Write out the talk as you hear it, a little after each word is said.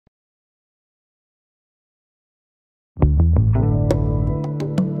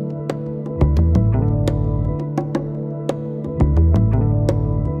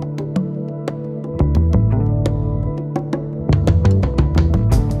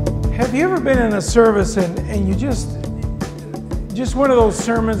Have you ever been in a service and you just one of those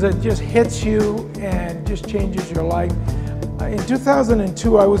sermons that just hits you and just changes your life? In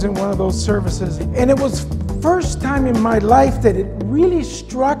 2002, I was in one of those services, and it was first time in my life that it really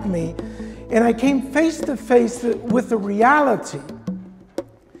struck me, and I came face to face with the reality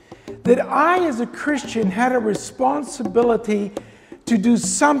that I, as a Christian, had a responsibility to do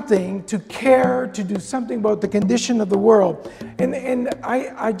something, to care, to do something about the condition of the world. And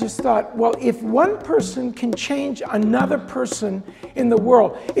I just thought, well, if one person can change another person in the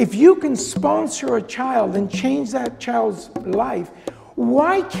world, if you can sponsor a child and change that child's life,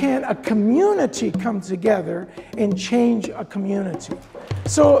 why can't a community come together and change a community?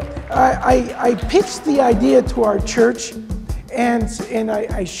 So I pitched the idea to our church, and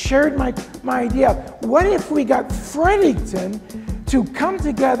I shared my idea. What if we got Fredericton to come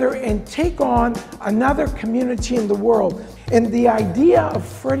together and take on another community in the world? And the idea of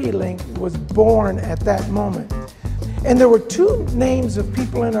FreddyLink was born at that moment. And there were two names of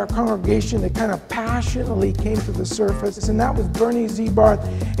people in our congregation that kind of passionately came to the surface, and that was Bernie Zebarth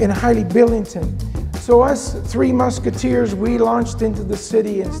and Hailey Billington. So us three musketeers, we launched into the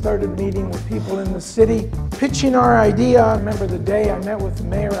city and started meeting with people in the city, pitching our idea. I remember the day I met with the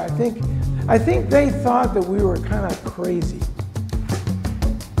mayor. I think they thought that we were kind of crazy.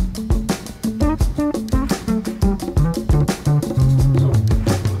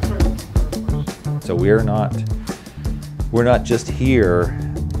 So we're not just here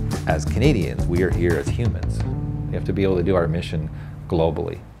as Canadians, we are here as humans. We have to be able to do our mission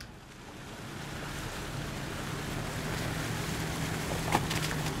globally.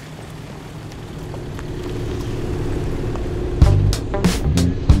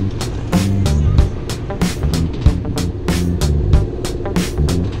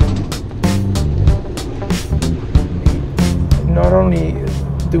 Not only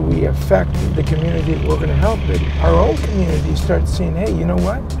do we affect the community that we're going to help, but our own community starts saying, hey, you know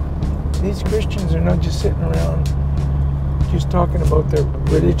what? These Christians are not just sitting around just talking about their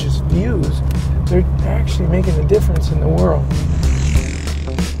religious views. They're actually making a difference in the world.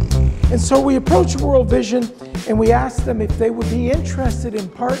 And so we approached World Vision and we asked them if they would be interested in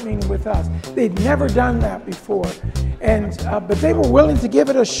partnering with us. They'd never done that before. But they were willing to give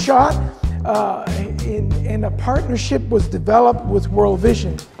it a shot. And a partnership was developed with World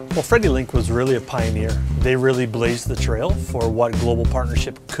Vision. Well, FreddyLink was really a pioneer. They really blazed the trail for what global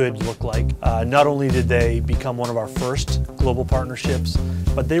partnership could look like. Not only did they become one of our first global partnerships,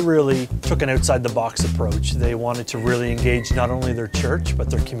 but they really took an outside-the-box approach. They wanted to really engage not only their church, but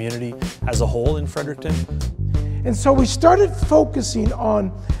their community as a whole in Fredericton. And so we started focusing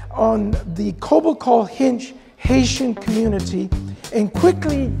on the Kobelkal Hinch Haitian community, and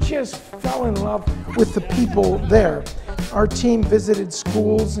quickly just fell in love with the people there. Our team visited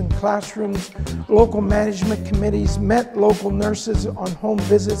schools and classrooms, local management committees, met local nurses on home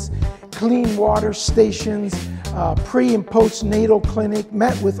visits, clean water stations, pre and postnatal clinic,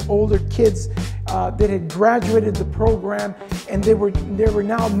 met with older kids that had graduated the program, and they were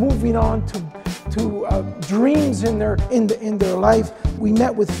now moving on to dreams in their life. We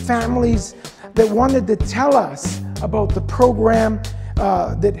met with families that wanted to tell us about the program,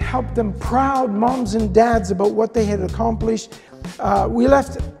 that helped them proud moms and dads about what they had accomplished. We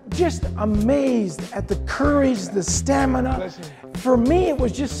left just amazed at the courage, the stamina. For me, it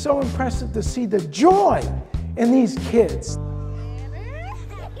was just so impressive to see the joy in these kids.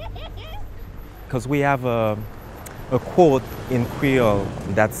 Because we have a quote in Creole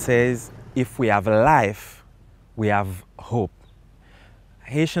that says, if we have life, we have hope.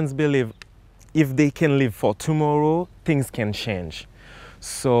 Haitians believe if they can live for tomorrow, things can change.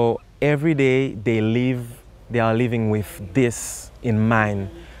 So every day they are living with this in mind.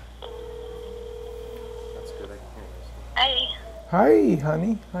 Hi. Hi,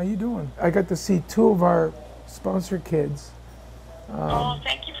 honey. How you doing? I got to see two of our sponsor kids. Oh,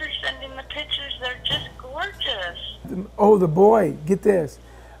 thank you for sending the pictures. They're just gorgeous. Oh, the boy, get this.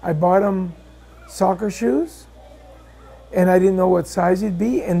 I bought him soccer shoes, and I didn't know what size he'd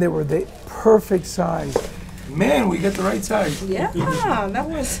be, and they were the perfect size. Man, we got the right size. Yeah, that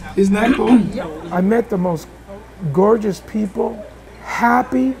was... Isn't that cool? Yeah. I met the most gorgeous people,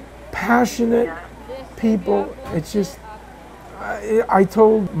 happy, passionate people. It's just, I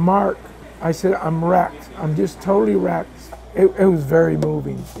told Mark, I said, I'm wrecked. I'm just totally wrecked. It was very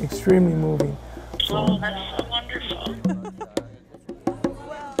moving, extremely moving. Oh, that's so wonderful.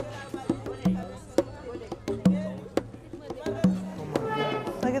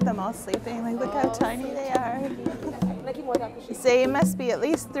 Look at them all sleeping. Like, look how tiny they are. Say he must be at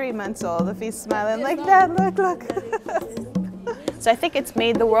least 3 months old if he's smiling like that. Look, look. So I think it's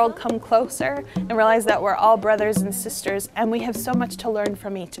made the world come closer and realize that we're all brothers and sisters, and we have so much to learn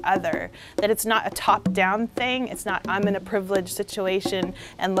from each other, that it's not a top-down thing. It's not, I'm in a privileged situation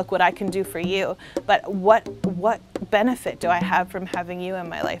and look what I can do for you, but what benefit do I have from having you in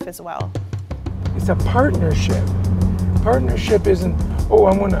my life as well? It's a partnership. Partnership isn't, oh,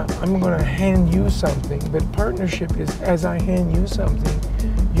 I'm gonna hand you something, but partnership is, as I hand you something,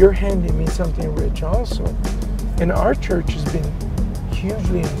 you're handing me something rich also. And our church has been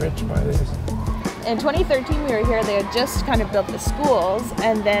hugely enriched by this. In 2013 we were here, they had just kind of built the schools,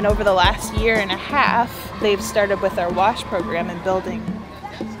 and then over the last year and a half, they've started with our WASH program and building.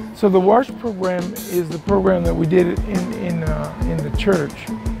 So the WASH program is the program that we did in the church.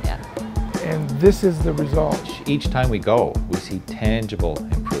 And this is the result. Each time we go, we see tangible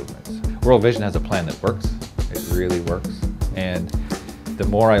improvements. World Vision has a plan that works. It really works. And the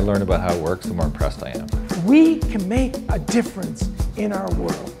more I learn about how it works, the more impressed I am. We can make a difference in our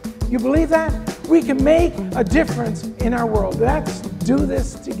world. You believe that? We can make a difference in our world. Let's do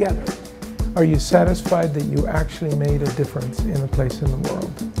this together. Are you satisfied that you actually made a difference in a place in the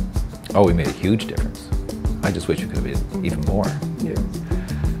world? Oh, we made a huge difference. I just wish we could have been even more. Yes.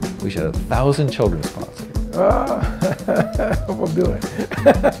 We should have 1,000 children sponsored. We'll do it.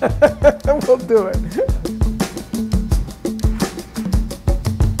 We'll do it.